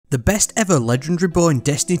The best ever legendary bow in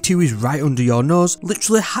Destiny 2 is right under your nose,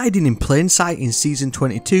 literally hiding in plain sight in Season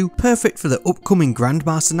 22, perfect for the upcoming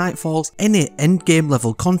Grandmaster Nightfalls, any endgame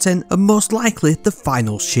level content, and most likely the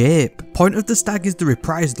final shape. Point of the Stag is the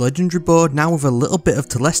reprised legendary bow, now with a little bit of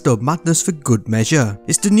Telesto madness for good measure.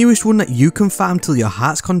 It's the newest one that you can farm till your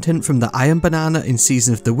heart's content from the Iron Banana in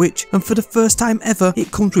Season of the Witch, and for the first time ever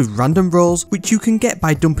it comes with random rolls which you can get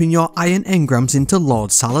by dumping your iron engrams into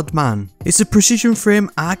Lord Salad Man. It's a precision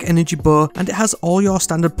frame arc energy bow and it has all your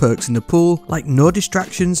standard perks in the pool like no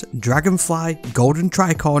distractions, dragonfly, golden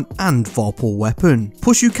tricorn and vorpal weapon.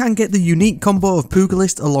 Plus you can get the unique combo of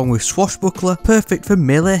Pugilist along with swashbuckler, perfect for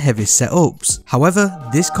melee heavy setups. However,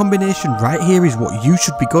 this combination right here is what you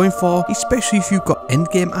should be going for, especially if you've got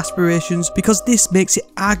endgame aspirations, because this makes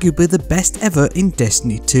it arguably the best ever in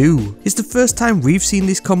Destiny 2. It's the first time we've seen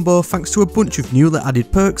this combo thanks to a bunch of newly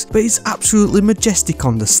added perks, but it's absolutely majestic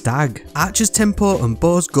on the Stag. Archer's tempo and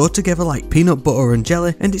bows go together like peanut butter and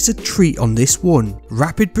jelly, and it's a treat on this one.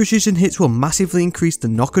 Rapid precision hits will massively increase the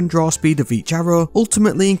knock and draw speed of each arrow,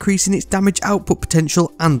 ultimately increasing its damage output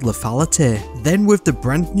potential and lethality. Then with the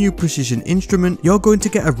brand new precision instrument, you're going to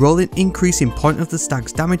get a rolling increase in point of the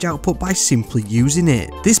Stag's damage output by simply using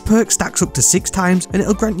it. This perk stacks up to 6 times and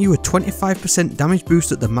it'll grant you a 25% damage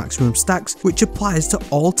boost at the maximum stacks, which applies to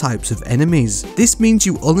all types of enemies. This means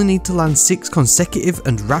you only need to land 6 consecutive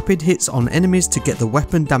and rapid hits on enemies to get the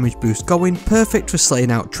weapon damage boost going, perfect for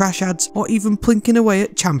slaying out trash ads or even plinking away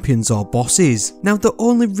at champions or bosses. Now the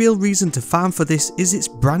only real reason to farm for this is its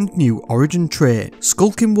brand new origin trait.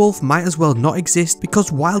 Skulking Wolf might as well not exist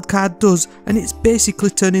because Wildcard does, and it's basically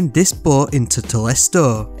turning this bow into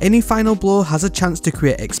Telesto. Any final blow has a chance to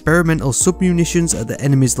create experimental submunitions at the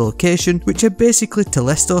enemy's location, which are basically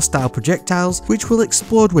Telesto style projectiles which will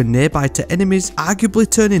explode when nearby to enemies, arguably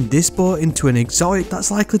turning this bow into an exotic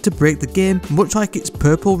that's likely to break the game much like its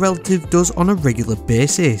purple relative does on a regular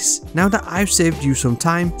basis. Now that I've saved you some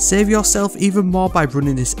time, save yourself even more by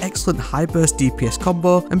running this excellent high burst DPS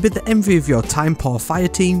combo and be the envy of your time poor fire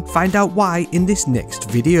team. Find out why in this next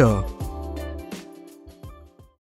video.